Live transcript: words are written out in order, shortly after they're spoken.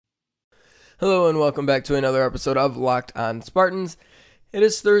Hello and welcome back to another episode of Locked On Spartans. It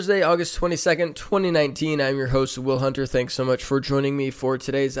is Thursday, August 22nd, 2019. I'm your host, Will Hunter. Thanks so much for joining me for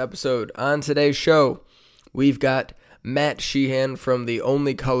today's episode. On today's show, we've got Matt Sheehan from The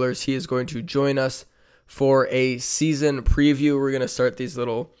Only Colors. He is going to join us for a season preview. We're going to start these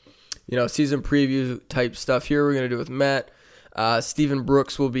little, season preview type stuff here. We're going to do with Matt. Stephen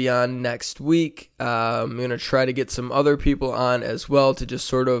Brooks will be on next week. I'm going to try to get some other people on as well to just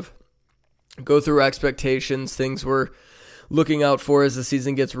sort of go through expectations, things we're looking out for as the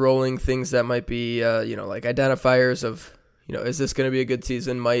season gets rolling, things that might be, like identifiers of, is this going to be a good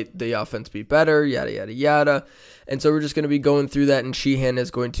season? Might the offense be better? Yada, yada, yada. And so we're just going to be going through that, and Sheehan is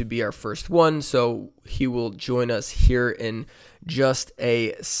going to be our first one, so he will join us here in just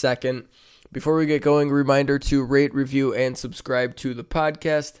a second. Before we get going, reminder to rate, review, and subscribe to the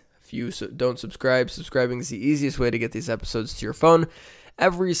podcast. If you don't subscribe, subscribing is the easiest way to get these episodes to your phone.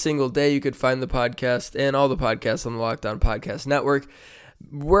 Every single day you could find the podcast and all the podcasts on the Locked On Podcast Network,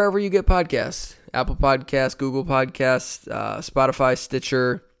 wherever you get podcasts. Apple Podcasts, Google Podcasts, Spotify,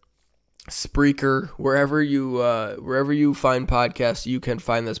 Stitcher, Spreaker, wherever you find podcasts, you can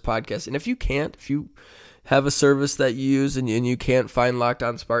find this podcast. And if you have a service that you use and you can't find Locked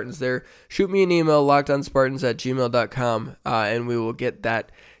On Spartans there, shoot me an email, lockedonspartans@gmail.com, and we will get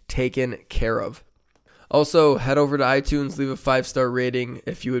that taken care of. Also, head over to iTunes, leave a 5-star rating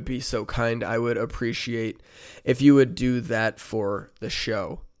if you would be so kind. I would appreciate if you would do that for the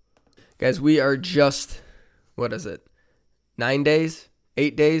show. Guys, we are just, 9 days?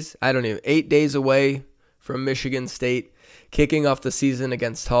 8 days? 8 days away from Michigan State kicking off the season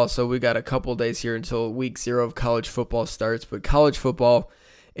against Tulsa. We got a couple days here until week 0 of college football starts, but college football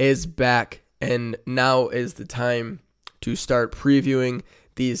is back, and now is the time to start previewing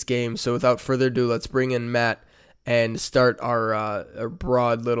these games. So without further ado, let's bring in Matt and start our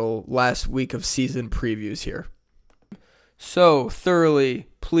broad little last week of season previews here. So thoroughly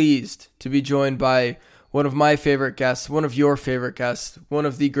pleased to be joined by one of my favorite guests, one of your favorite guests, one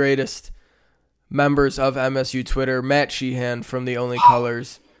of the greatest members of MSU Twitter, Matt Sheehan from The Only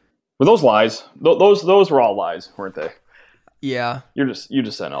Colors. Were those lies? Those were all lies, weren't they? Yeah. You just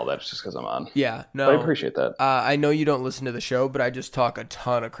saying all that just because I'm on. Yeah, no. But I appreciate that. I know you don't listen to the show, but I just talk a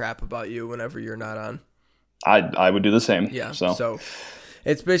ton of crap about you whenever you're not on. I would do the same. Yeah. So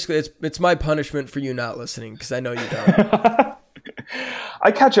it's basically it's my punishment for you not listening because I know you don't.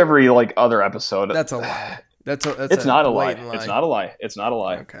 I catch every other episode. That's a lie. It's not a lie. lie. It's not a lie. It's not a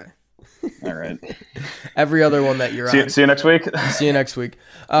lie. Okay. All right. Every other one that you're on. See you next week. See you next week.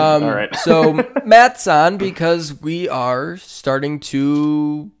 All right. So Matt's on because we are starting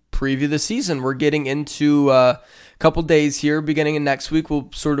to preview the season. We're getting into a couple days here. Beginning of next week, we'll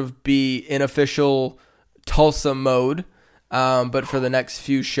sort of be in official Tulsa mode. But for the next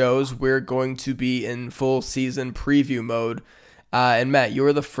few shows, we're going to be in full season preview mode. And Matt,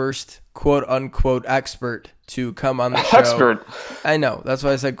 you're the first quote unquote expert to come on the show. Expert. I know. That's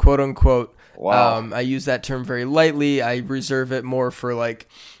why I said quote unquote. Wow. I use that term very lightly. I reserve it more for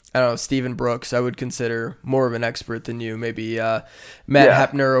Stephen Brooks. I would consider more of an expert than you. Maybe Matt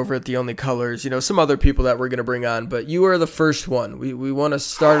Hepner over at The Only Colors. Some other people that we're going to bring on. But you are the first one. We want to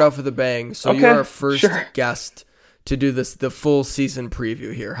start off with a bang. So you are our first guest to do the full season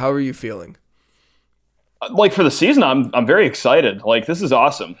preview here. How are you feeling? For the season, I'm very excited. This is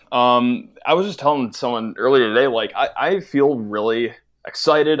awesome. I was just telling someone earlier today, I feel really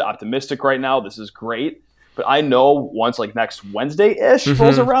excited, optimistic right now. This is great. But I know once next Wednesday-ish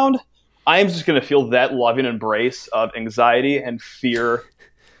rolls around, I'm just going to feel that loving embrace of anxiety and fear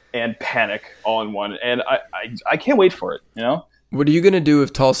and panic all in one. And I can't wait for it, What are you going to do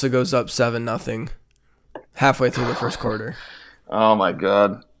if Tulsa goes up 7-0 halfway through the first quarter? Oh, my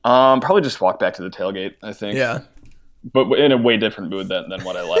God. Probably just walk back to the tailgate, I think. Yeah. But in a way different mood than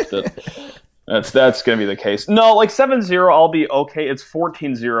what I left it. That's going to be the case. No, 7-0, I'll be okay. It's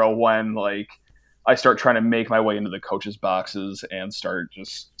 14-0 when, I start trying to make my way into the coaches' boxes and start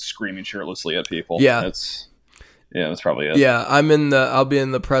just screaming shirtlessly at people. Yeah. That's probably it. Yeah, I'll be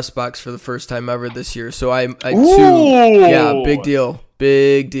in the press box for the first time ever this year. So I too, Ooh! Yeah, big deal.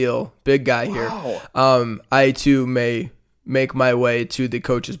 Big guy here. Wow. I too may make my way to the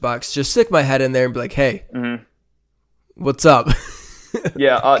coach's box. Just stick my head in there and be like, hey, what's up?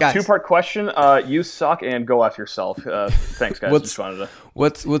 Yeah, two-part question. You suck and go F yourself. Thanks, guys. Just wanted to...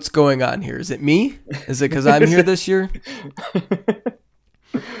 What's going on here? Is it me? Is it because I'm here this year?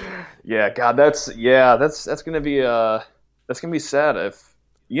 Yeah, God, that's gonna be sad. If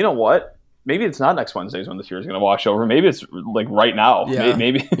you know what, maybe it's not next Wednesdays when the fear is gonna wash over. Maybe it's right now. Yeah,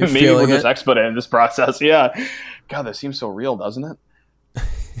 maybe we're just expediting this process. Yeah, God, that seems so real, doesn't it?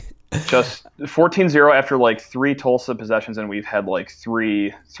 Just 14-0 after like 3 Tulsa possessions, and we've had like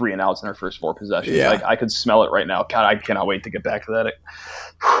three and outs in our first 4 possessions. Yeah. I could smell it right now. God, I cannot wait to get back to that.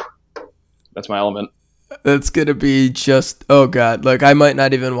 That's my element. That's going to be just, oh God. Like, I might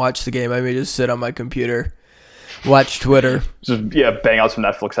not even watch the game. I may just sit on my computer, watch Twitter. Just, bang out some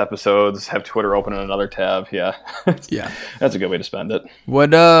Netflix episodes, have Twitter open in another tab. Yeah. Yeah. That's a good way to spend it.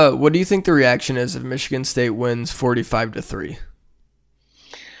 What do you think the reaction is if Michigan State wins 45-3?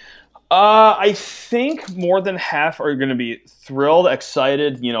 I think more than half are going to be thrilled,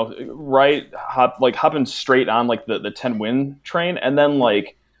 excited, hopping straight on like the 10-win train. And then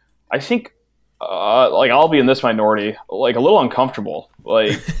like, I think I'll be in this minority, like a little uncomfortable.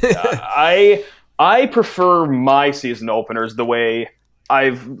 Like I prefer my season openers the way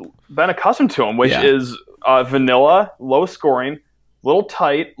I've been accustomed to them, which is vanilla, low scoring, little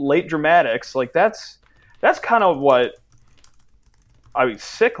tight, late dramatics. Like that's kind of what I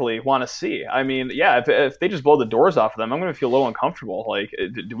sickly want to see. I mean, if they just blow the doors off of them, I'm going to feel a little uncomfortable. Like,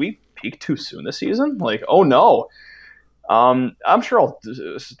 do we peak too soon this season? Like, oh no. I'm sure I'll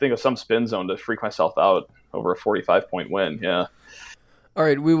think of some spin zone to freak myself out over a 45-point win. Yeah. All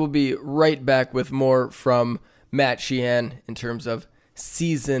right, we will be right back with more from Matt Sheehan in terms of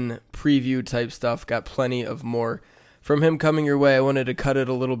season preview type stuff. Got plenty of more from him coming your way. I wanted to cut it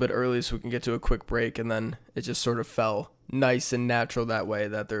a little bit early so we can get to a quick break, and then it just sort of fell nice and natural that way,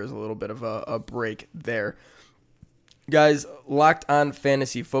 that there was a little bit of a break there. Guys, Locked On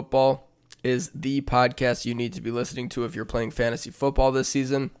Fantasy Football is the podcast you need to be listening to if you're playing fantasy football this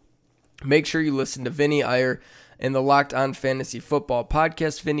season. Make sure you listen to Vinny Iyer and the Locked On Fantasy Football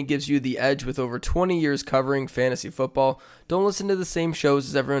podcast. Vinny gives you the edge with over 20 years covering fantasy football. Don't listen to the same shows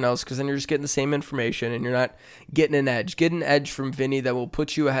as everyone else, because then you're just getting the same information and you're not getting an edge. Get an edge from Vinny that will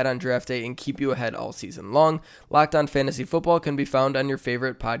put you ahead on draft day and keep you ahead all season long. Locked On Fantasy Football can be found on your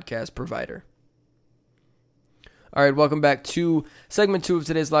favorite podcast provider. All right, welcome back to segment 2 of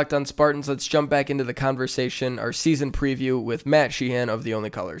today's Locked On Spartans. Let's jump back into the conversation, our season preview with Matt Sheehan of The Only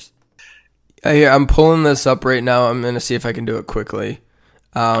Colors. I'm pulling this up right now. I'm going to see if I can do it quickly.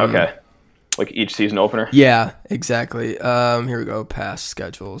 Okay. Like each season opener? Yeah, exactly. Here we go. Past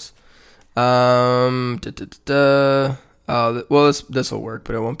schedules. Oh, well, this will work,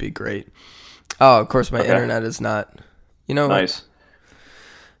 but it won't be great. Oh, of course, my internet is not. Nice.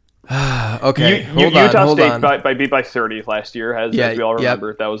 Okay, Utah State beat by 30 last year, as we all remember.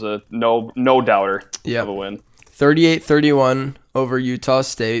 Yep. That was a no doubter of a win. 38-31 over Utah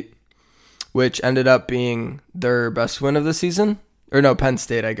State, which ended up being their best win of the season. Or no, Penn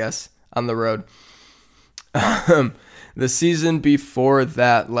State, I guess, on the road. The season before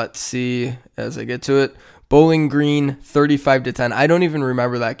that, let's see as I get to it, Bowling Green 35-10. I don't even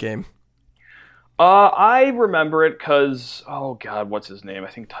remember that game. I remember it because, oh God, what's his name? I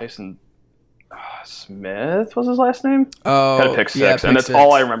think Tyson Smith was his last name. Oh, had a pick 6, and that's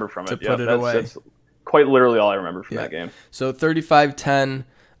all I remember from it. That's quite literally all I remember from that game. So 35-10.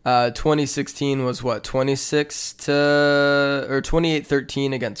 2016 was what,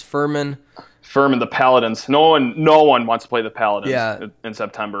 28-13 against Furman. Furman, the Paladins. No one wants to play the Paladins in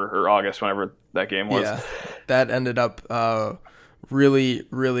September or August, whenever that game was. Yeah, that ended up really,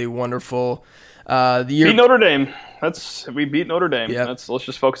 really wonderful. Beat Notre Dame. We beat Notre Dame. Yep. Let's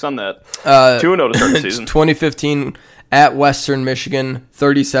just focus on that. 2-0 to start the season. 2015 at Western Michigan,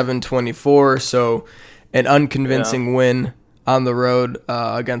 37-24. So an unconvincing win on the road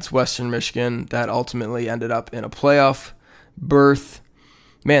against Western Michigan that ultimately ended up in a playoff berth.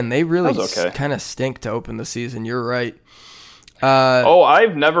 Man, they really kind of stink to open the season. You're right.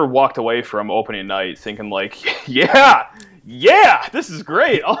 I've never walked away from opening night thinking like, this is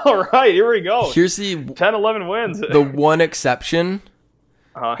great. All right, here we go. Here's the 10-11 wins. The one exception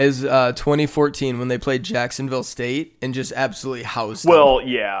is 2014 when they played Jacksonville State and just absolutely housed them. Well,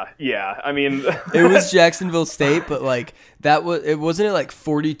 yeah. I mean, it was Jacksonville State, but like wasn't it like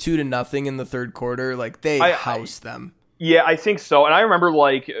 42-0 in the third quarter? Like they housed them. Yeah, I think so. And I remember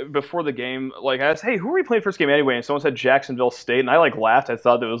like before the game, like I asked, "Hey, who are we playing first game anyway?" And someone said Jacksonville State, and I like laughed. I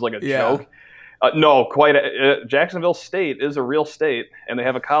thought it was like a joke. No, quite. Jacksonville State is a real state, and they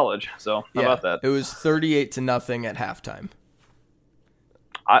have a college. So how about that? It was 38-0 at halftime.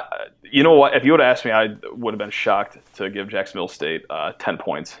 You know what? If you would have asked me, I would have been shocked to give Jacksonville State 10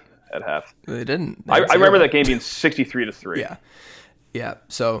 points at half. They didn't. I remember that game being 63-3. Yeah.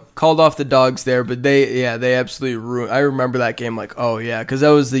 So called off the dogs there, but they absolutely ruined. I remember that game like, because that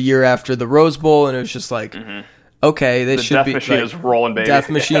was the year after the Rose Bowl, and it was just like, okay, they should be. The death machine is rolling, baby. Death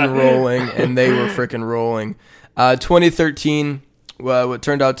machine rolling, and they were freaking rolling. 2013, what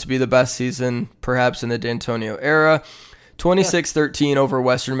turned out to be the best season, perhaps in the D'Antonio era. 26-13 over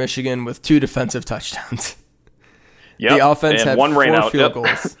Western Michigan with 2 defensive touchdowns. Yep. The offense and had one 4 rain out. field Yep.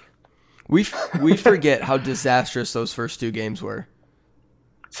 goals. We forget how disastrous those first 2 games were.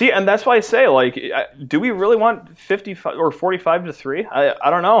 See, and that's why I say, like, do we really want 55 or 45-3? I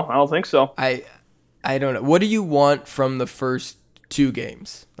don't know. I don't think so. I don't know. What do you want from the first 2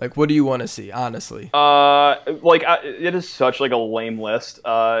 games? Like, what do you want to see, honestly? It is such like a lame list.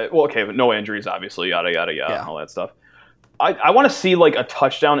 Okay, but no injuries, obviously, yada yada yada, all that stuff. I want to see like a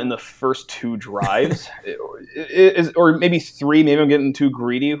touchdown in the first 2 drives, or maybe 3. Maybe I'm getting too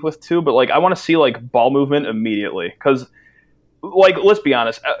greedy with 2, but like I want to see like ball movement immediately because, like, let's be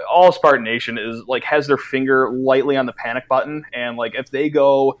honest, all Spartan Nation is like has their finger lightly on the panic button, and like if they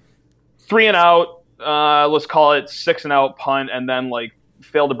go 3 and out, let's call it 6 and out punt, and then like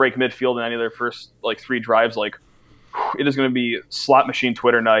fail to break midfield in any of their first like 3 drives, like. It is going to be slot machine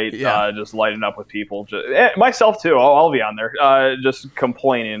Twitter night, just lighting up with people. Myself too. I'll be on there, just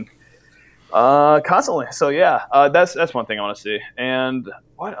complaining constantly. So that's one thing I want to see. And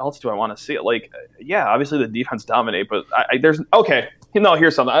what else do I want to see? Like, obviously the defense dominate, but here's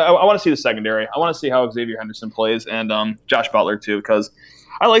something. I want to see the secondary. I want to see how Xavier Henderson plays and Josh Butler too, because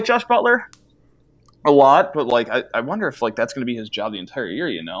I like Josh Butler a lot, but like I wonder if like that's going to be his job the entire year.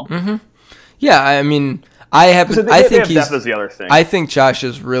 You know? Mm-hmm. Yeah, I mean. I think the other thing. I think Josh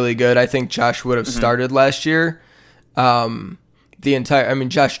is really good. I think Josh would have started last year. Josh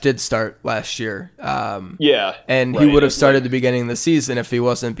did start last year. And he would have started at the beginning of the season if he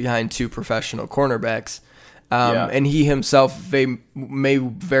wasn't behind 2 professional cornerbacks. And he himself may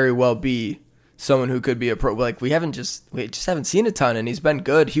very well be someone who could be a pro. Like we just haven't seen a ton, and he's been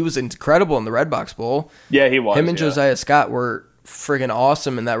good. He was incredible in the Redbox Bowl. Yeah, he was. Him and Josiah Scott were friggin'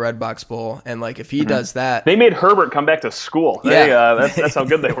 awesome in that Redbox Bowl, and like if he does that, they made Herbert come back to school. That's how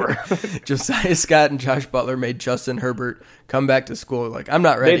good they were. Josiah Scott and Josh Butler made Justin Herbert come back to school. Like I'm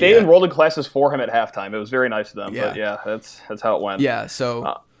not ready. They enrolled in classes for him at halftime. It was very nice of them. Yeah. But that's how it went. Yeah.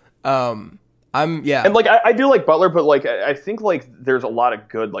 So, and like I do like Butler, but like I think like there's a lot of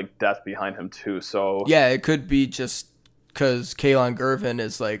good like depth behind him too. So yeah, it could be just because Kaylon Gervin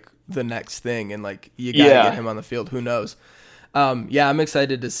is like the next thing, and like you gotta get him on the field. Who knows? I'm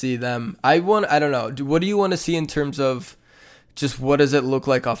excited to see them. I don't know. What do you want to see in terms of just what does it look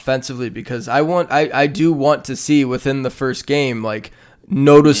like offensively? Because I do want to see within the first game, like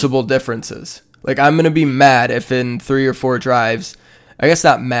noticeable differences. Like I'm going to be mad if in 3 or 4 drives, I guess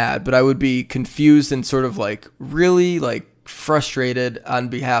not mad, but I would be confused and sort of like really like frustrated on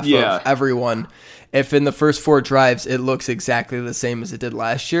behalf of everyone. If in the first 4 drives, it looks exactly the same as it did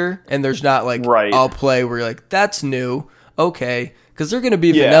last year. And there's not like I'll play where you're like, that's new. Okay, because they're going to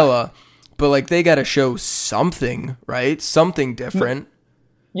be vanilla, but like they got to show something, right? Something different.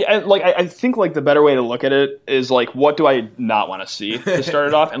 Yeah, like I think like the better way to look at it is like, what do I not want to see to start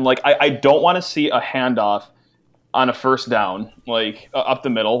it off? And like I don't want to see a handoff on a first down, like up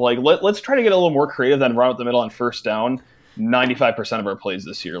the middle. Like let's try to get a little more creative than run up the middle on first down. 95% of our plays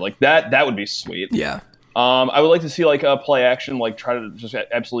this year, like that would be sweet. Yeah. I would like to see like a play action, like try to just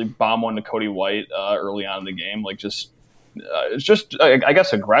absolutely bomb one to Cody White early on in the game, like just. It's just, I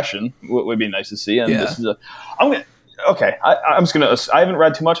guess, aggression would be nice to see. And this is I haven't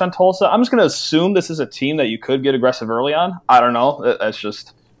read too much on Tulsa. I'm just going to assume this is a team that you could get aggressive early on. I don't know. That's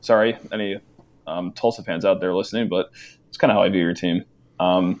just, sorry, any Tulsa fans out there listening, but it's kind of how I view your team.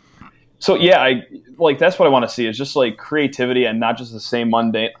 That's what I want to see is just like creativity and not just the same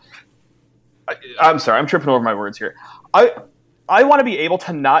mundane. I'm sorry, I'm tripping over my words here. I want to be able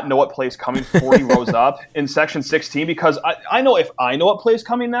to not know what play's coming 40 rows up in section 16 because I know if I know what play's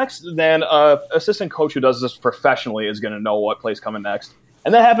coming next, then assistant coach who does this professionally is going to know what play's coming next.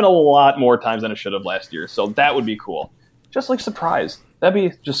 And that happened a lot more times than it should have last year. So that would be cool. Just like surprise. That'd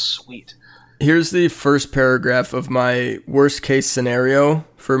be just sweet. Here's the first paragraph of my worst case scenario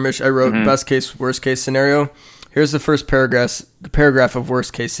for Mich. I wrote best case, worst case scenario. Here's the first paragraph of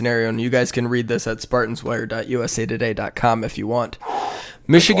worst case scenario, and you guys can read this at spartanswire.usatoday.com if you want.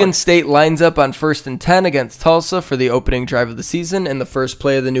 Michigan State lines up on 1st and 10 against Tulsa for the opening drive of the season, and the first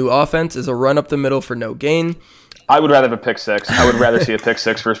play of the new offense is a run up the middle for no gain. I would rather have a pick six. I would rather see a pick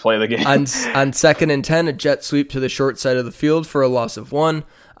six first play of the game. On 2nd and 10, a jet sweep to the short side of the field for a loss of 1.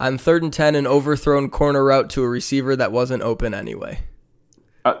 On 3rd and 10, an overthrown corner route to a receiver that wasn't open anyway.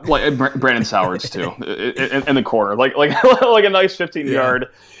 Like Brandon Sowers too, in the corner, like a nice 15-yard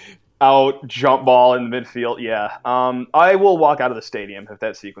out jump ball in the midfield. Yeah, I will walk out of the stadium if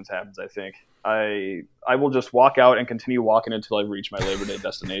that sequence happens. I think I will just walk out and continue walking until I reach my Labor Day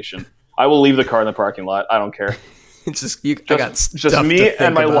destination. I will leave the car in the parking lot. I don't care. It's I got just me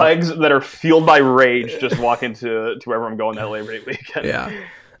and my legs that are fueled by rage just walking to wherever I'm going that Labor Day weekend. Yeah.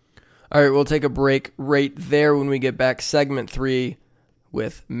 All right, we'll take a break right there. When we get back, segment 3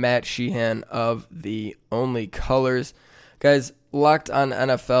 with Matt Sheehan of The Only Colors. Guys, Locked On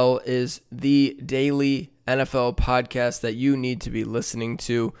NFL is the daily NFL podcast that you need to be listening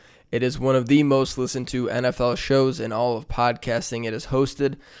to. It is one of the most listened to NFL shows in all of podcasting. It is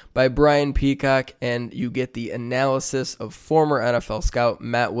hosted by Brian Peacock, and you get the analysis of former NFL scout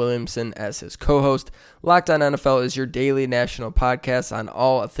Matt Williamson as his co-host. Locked On NFL is your daily national podcast on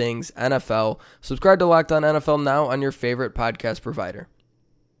all things NFL. Subscribe to Locked On NFL now on your favorite podcast provider.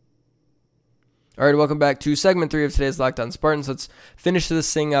 All right, welcome back to segment 3 of today's Locked On Spartans. Let's finish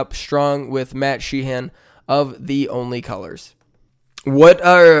this thing up strong with Matt Sheehan of The Only Colors.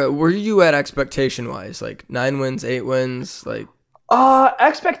 Were you at expectation-wise? Like 9 wins, 8 wins, like?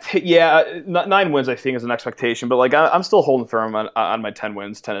 9 wins I think is an expectation, but like I'm still holding firm on my 10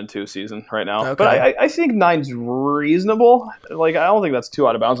 wins, 10-2 season right now. Okay. But I think 9's reasonable. Like I don't think that's too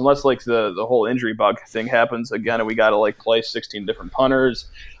out of bounds unless like the whole injury bug thing happens again and we got to like play 16 different punters.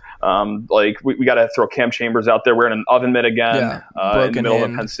 Like we got to throw Cam Chambers out there wearing an oven mitt again in the middle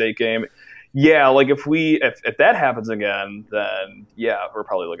of a Penn State game. Yeah, like if that happens again, then yeah, we're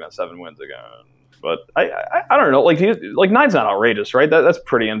probably looking at 7 wins again. But I don't know, like 9's not outrageous, right? That's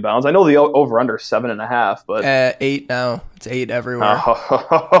pretty in bounds. I know the over under 7.5, but 8 now. It's 8 everywhere.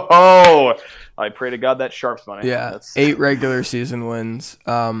 I pray to God that Sharps money. Yeah, 8 regular season wins.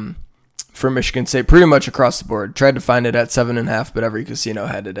 For Michigan State, pretty much across the board. Tried to find it at 7.5, but every casino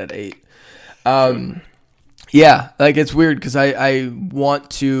had it at 8. Yeah, like it's weird because I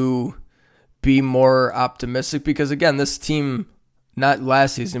want to be more optimistic because again, this team, not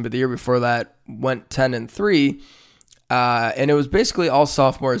last season, but the year before that, went 10-3, and it was basically all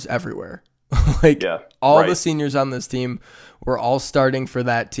sophomores everywhere. The seniors on this team were all starting for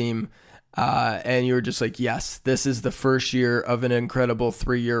that team. And you were just like, yes, this is the first year of an incredible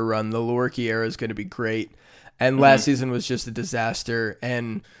 3-year run. The Lewerke era is going to be great. And last season was just a disaster.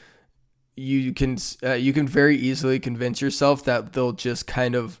 And you can very easily convince yourself that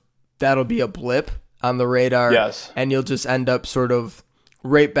that'll be a blip on the radar. Yes. And you'll just end up sort of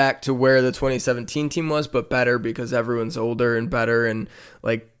right back to where the 2017 team was, but better because everyone's older and better. And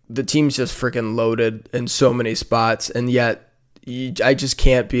like the team's just freaking loaded in so many spots. And yet, I just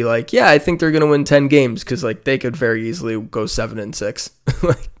can't be like, yeah, I think they're going to win 10 games because like they could very easily go 7-6.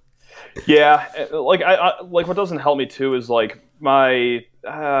 Yeah, like I like what doesn't help me too is like my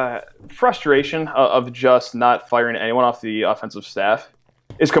frustration of just not firing anyone off the offensive staff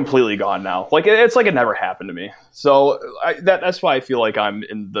is completely gone now. Like it's like it never happened to me. So that's why I feel like I'm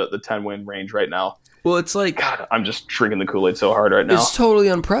in the 10-win range right now. Well, it's like God, I'm just drinking the Kool-Aid so hard right now. It's totally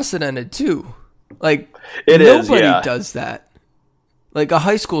unprecedented too. Like nobody does that. Like a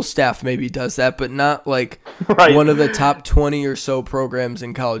high school staff maybe does that, but not like one of the top 20 or so programs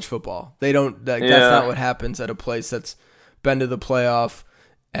in college football. They don't. That's not what happens at a place that's been to the playoff,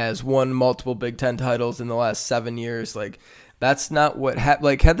 has won multiple Big Ten titles in the last 7 years. Like that's not what happened.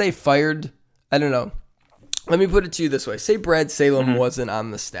 Like had they fired, I don't know. Let me put it to you this way: say Brad Salem wasn't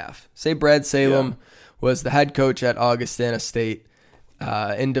on the staff. Say Brad Salem was the head coach at Augustana State.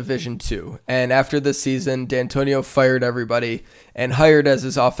 In Division II. And after this season, D'Antonio fired everybody and hired as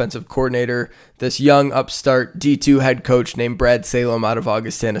his offensive coordinator this young upstart D2 head coach named Brad Salem out of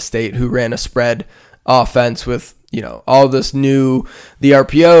Augustana State who ran a spread offense with, all this new, the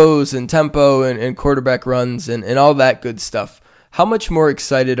RPOs and tempo and quarterback runs and all that good stuff. How much more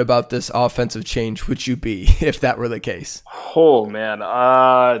excited about this offensive change would you be if that were the case? Oh, man.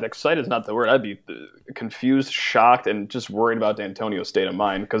 Excited is not the word. I'd be confused, shocked, and just worried about D'Antonio's state of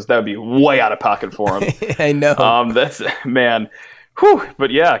mind because that would be way out of pocket for him. I know. That's, man. Whew.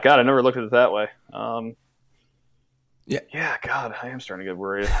 But, yeah, God, I never looked at it that way. Yeah, God, I am starting to get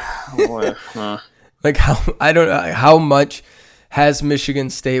worried. Like, how much has Michigan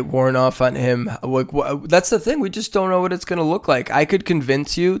State worn off on him? That's the thing. We just don't know what it's going to look like. I could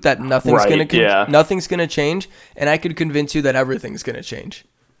convince you that nothing's going to change, and I could convince you that everything's going to change.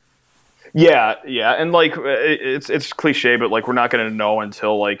 Yeah, and like it's cliche, but like we're not going to know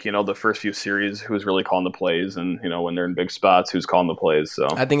until like the first few series who's really calling the plays, and when they're in big spots, who's calling the plays. So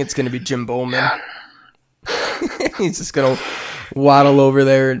I think it's going to be Jim Bowman. He's just going to waddle over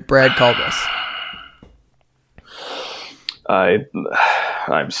there, and Brad called us.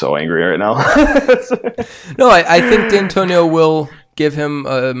 I'm so angry right now. No, I think D'Antonio will give him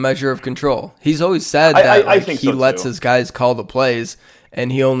a measure of control. He's always said that I think he lets his guys call the plays,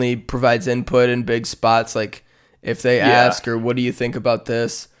 and he only provides input in big spots, like if they ask or what do you think about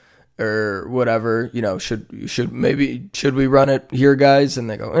this, or whatever, should we run it here, guys? And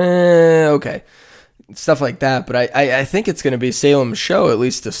they go, okay, stuff like that. But I think it's going to be Salem's show, at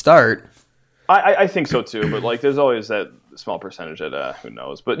least to start. I think so too, but like there's always that small percentage that who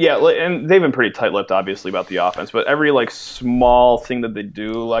knows. But yeah, and they've been pretty tight-lipped, obviously, about the offense. But every like small thing that they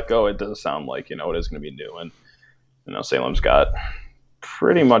do let go, it does sound like it is going to be new, and Salem's got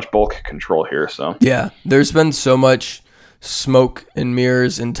pretty much bulk control here. So yeah, there's been so much smoke and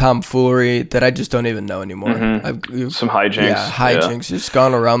mirrors and tomfoolery that I just don't even know anymore. Some hijinks, hijinks, just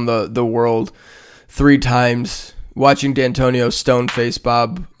gone around the world 3 times. Watching D'Antonio stoneface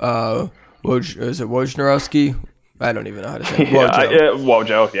Bob. Is it Wojnarowski? I don't even know how to say it.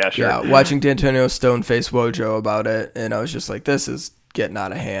 Wojo, yeah, sure. Yeah, watching D'Antonio stoneface Wojo about it, and I was just like, this is getting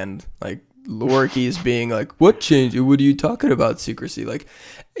out of hand. Like, Lewerke's being like, what changed? What are you talking about, secrecy? Like,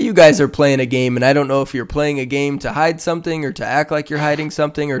 you guys are playing a game, and I don't know if you're playing a game to hide something or to act like you're hiding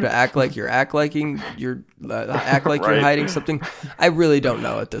something or to act like you're you're hiding something. I really don't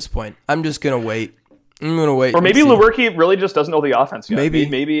know at this point. I'm just going to wait. Or maybe Lewerke really just doesn't know the offense yet.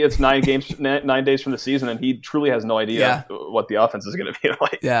 Maybe it's 9 days from the season, and he truly has no idea what the offense is going to be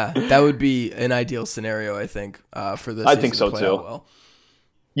like. Yeah, that would be an ideal scenario, I think, for this. I think so too. Well.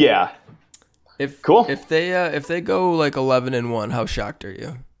 Yeah. Cool. If they go like 11-1, how shocked are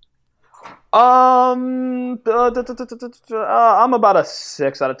you? I'm about a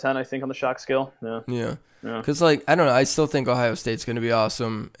 6 out of 10, I think, on the shock scale. Yeah. Because, I don't know. I still think Ohio State's going to be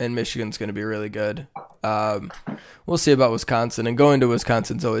awesome, and Michigan's going to be really good. We'll see about Wisconsin, and going to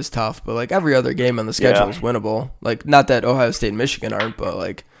Wisconsin's always tough, but, every other game on the schedule is winnable. Not that Ohio State and Michigan aren't,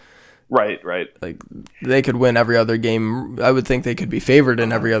 but, Right. They could win every other game. I would think they could be favored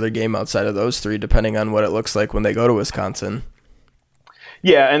in every other game outside of those 3, depending on what it looks like when they go to Wisconsin.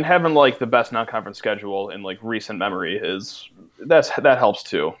 Yeah, and having, the best non-conference schedule in, recent memory that helps,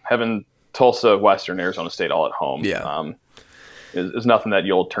 too. Having Tulsa, Western, Arizona State all at home is nothing that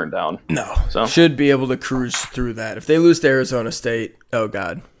you'll turn down. No. So should be able to cruise through that. If they lose to Arizona State, oh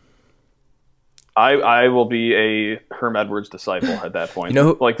God. I will be a Herm Edwards disciple at that point.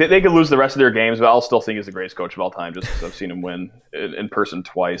 They could lose the rest of their games, but I'll still think he's the greatest coach of all time just because I've seen him win in person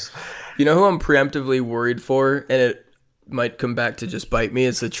twice. You know who I'm preemptively worried for, and it might come back to just bite me,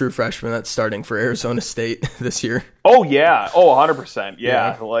 is the true freshman that's starting for Arizona State this year. Oh, yeah. Oh, 100%.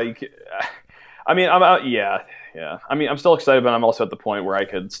 Yeah. I'm still excited, but I'm also at the point where I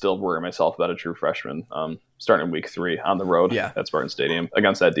could still worry myself about a true freshman starting week 3 on the road at Spartan Stadium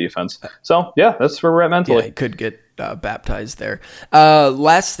against that defense. So, yeah, that's where we're at mentally. Yeah, he could get baptized there.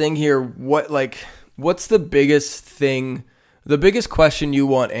 Last thing here, what's the biggest thing, the biggest question you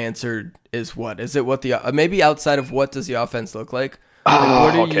want answered is what? Is it what maybe outside of what does the offense look like?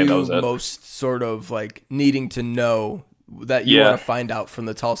 What are you most sort of needing to know that you want to find out from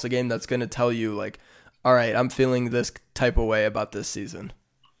the Tulsa game that's going to tell you all right, I'm feeling this type of way about this season?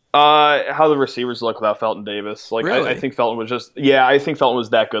 How the receivers look without Felton Davis. Really? I think Felton was I think Felton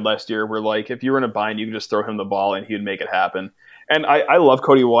was that good last year where if you were in a bind, you could just throw him the ball and he would make it happen. And I love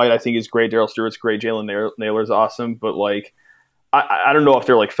Cody White. I think he's great. Darryl Stewart's great. Jalen Naylor's awesome. But I don't know if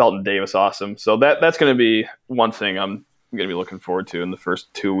they're Felton Davis awesome. So that's going to be one thing I'm going to be looking forward to in the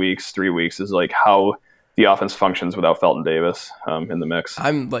first 2 weeks, 3 weeks is how the offense functions without Felton Davis in the mix.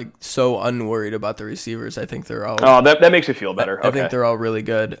 I'm so unworried about the receivers. I think they're all. Oh, that makes me feel better. I think they're all really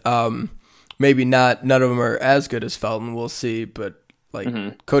good. Maybe not. None of them are as good as Felton. We'll see, but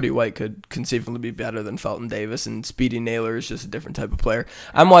Cody White could conceivably be better than Felton Davis, and Speedy Naylor is just a different type of player.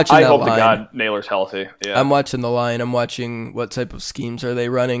 I'm watching. I hope to God Naylor's healthy. Yeah. I'm watching the line. I'm watching what type of schemes are they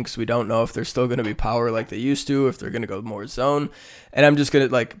running because we don't know if they're still going to be power like they used to, if they're going to go more zone. And I'm just going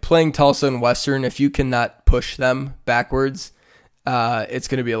to playing Tulsa and Western. If you cannot push them backwards, it's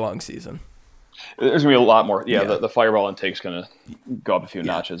going to be a long season. There's going to be a lot more. Yeah, the fireball intake's going to go up a few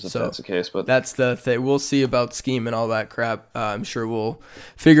notches if that's the case. But that's the thing. We'll see about scheme and all that crap. I'm sure we'll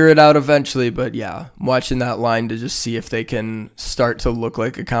figure it out eventually. But, yeah, I'm watching that line to just see if they can start to look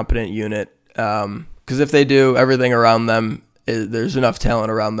like a competent unit. Because if they do, everything around them, there's enough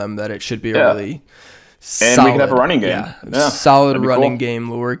talent around them that it should be a really solid. And we can have a running game. Solid running game.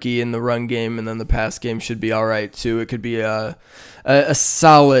 Lewerke in the run game, and then the pass game should be all right, too. It could be a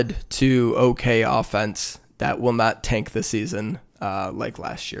solid to okay offense that will not tank the season like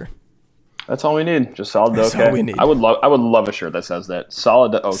last year. That's all we need. Just solid to okay. That's all we need. I would love a shirt that says that.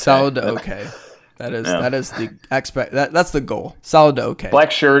 Solid to okay. Solid to okay. That is the that's the goal. Solid to okay. Black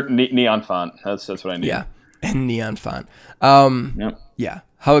shirt, neon font. That's what I need. Yeah, and neon font. Yeah.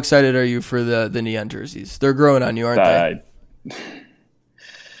 How excited are you for the neon jerseys? They're growing on you, aren't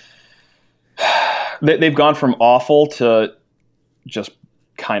they? They've gone from awful to just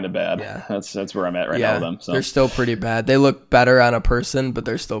kind of bad. Yeah. That's where I'm at right now with them. So they're still pretty bad. They look better on a person, but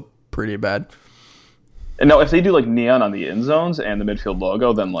they're still pretty bad. And now if they do like neon on the end zones and the midfield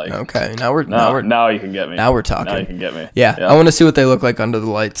logo, then like okay, now you can get me. Now we're talking. Now you can get me. Yeah. I want to see what they look like under the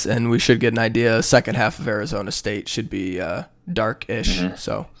lights, and we should get an idea. Second half of Arizona State should be dark-ish,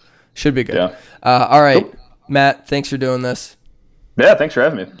 so should be good. Yeah. All right, cool. Matt, thanks for doing this. Yeah, thanks for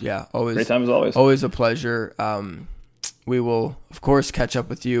having me. Yeah, always great time as always. Always a pleasure. We will, of course, catch up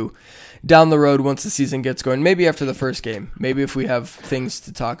with you down the road once the season gets going. Maybe after the first game. Maybe if we have things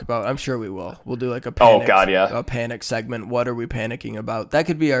to talk about. I'm sure we will. We'll do like a panic segment. What are we panicking about? That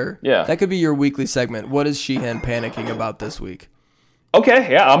could be That could be your weekly segment. What is Sheehan panicking about this week?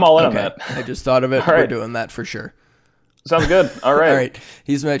 Okay, yeah, I'm all in on that. I just thought of it. We're doing that for sure. Sounds good. All right. All right.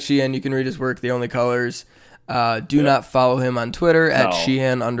 He's Matt Sheehan. You can read his work, The Only Colors. Do not follow him on Twitter at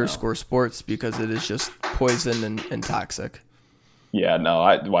Sheehan_sports because it is just poison and toxic. Yeah, no.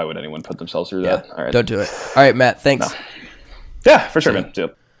 Why would anyone put themselves through that? All right. Don't do it. All right, Matt. Thanks. No. Yeah, for sure, man. See ya.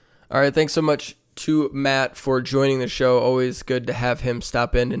 All right. Thanks so much to Matt for joining the show. Always good to have him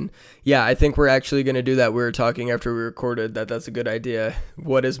stop in. And yeah, I think we're actually going to do that. We were talking after we recorded that's a good idea.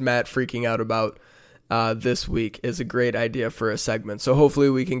 What is Matt freaking out about this week is a great idea for a segment. So hopefully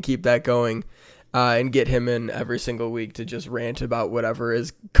we can keep that going. And get him in every single week to just rant about whatever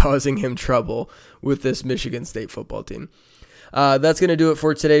is causing him trouble with this Michigan State football team. That's going to do it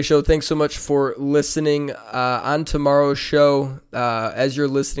for today's show. Thanks so much for listening. On tomorrow's show, as you're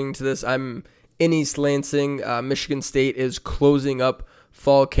listening to this, I'm in East Lansing. Michigan State is closing up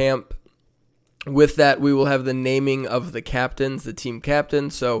fall camp. With that, we will have the naming of the captains, the team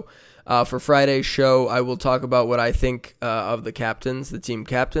captains. So for Friday's show, I will talk about what I think of the captains, the team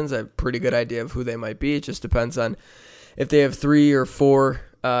captains. I have a pretty good idea of who they might be. It just depends on if they have 3 or 4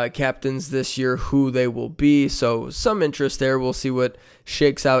 captains this year, who they will be. So some interest there. We'll see what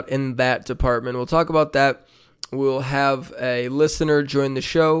shakes out in that department. We'll talk about that. We'll have a listener join the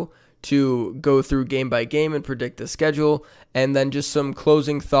show to go through game by game and predict the schedule. And then just some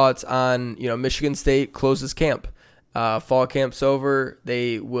closing thoughts on, Michigan State closes camp. Fall camp's over.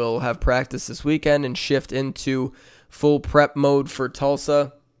 They will have practice this weekend and shift into full prep mode for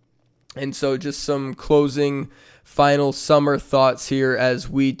Tulsa. And so just some closing final summer thoughts here as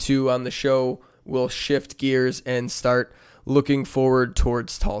we too on the show will shift gears and start looking forward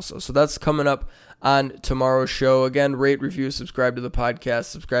towards Tulsa. So that's coming up on tomorrow's show. Again, rate, review, subscribe to the podcast.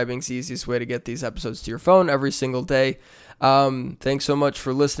 Subscribing is the easiest way to get these episodes to your phone every single day. Thanks so much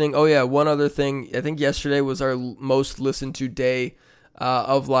for listening. Oh yeah, one other thing. I think yesterday was our most listened to day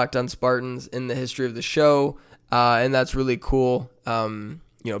of Locked On Spartans in the history of the show, and that's really cool.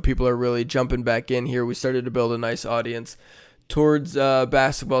 People are really jumping back in here. We started to build a nice audience towards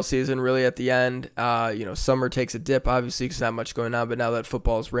basketball season, really at the end. Summer takes a dip, obviously, because not much going on, but now that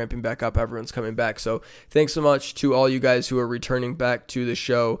football is ramping back up, everyone's coming back. So thanks so much to all you guys who are returning back to the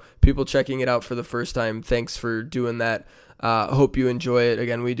show, people checking it out for the first time. Thanks for doing that. Hope you enjoy it.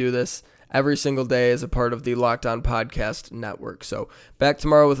 Again, we do this every single day as a part of the Locked On Podcast Network. So back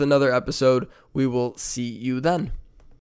tomorrow with another episode. We will see you then.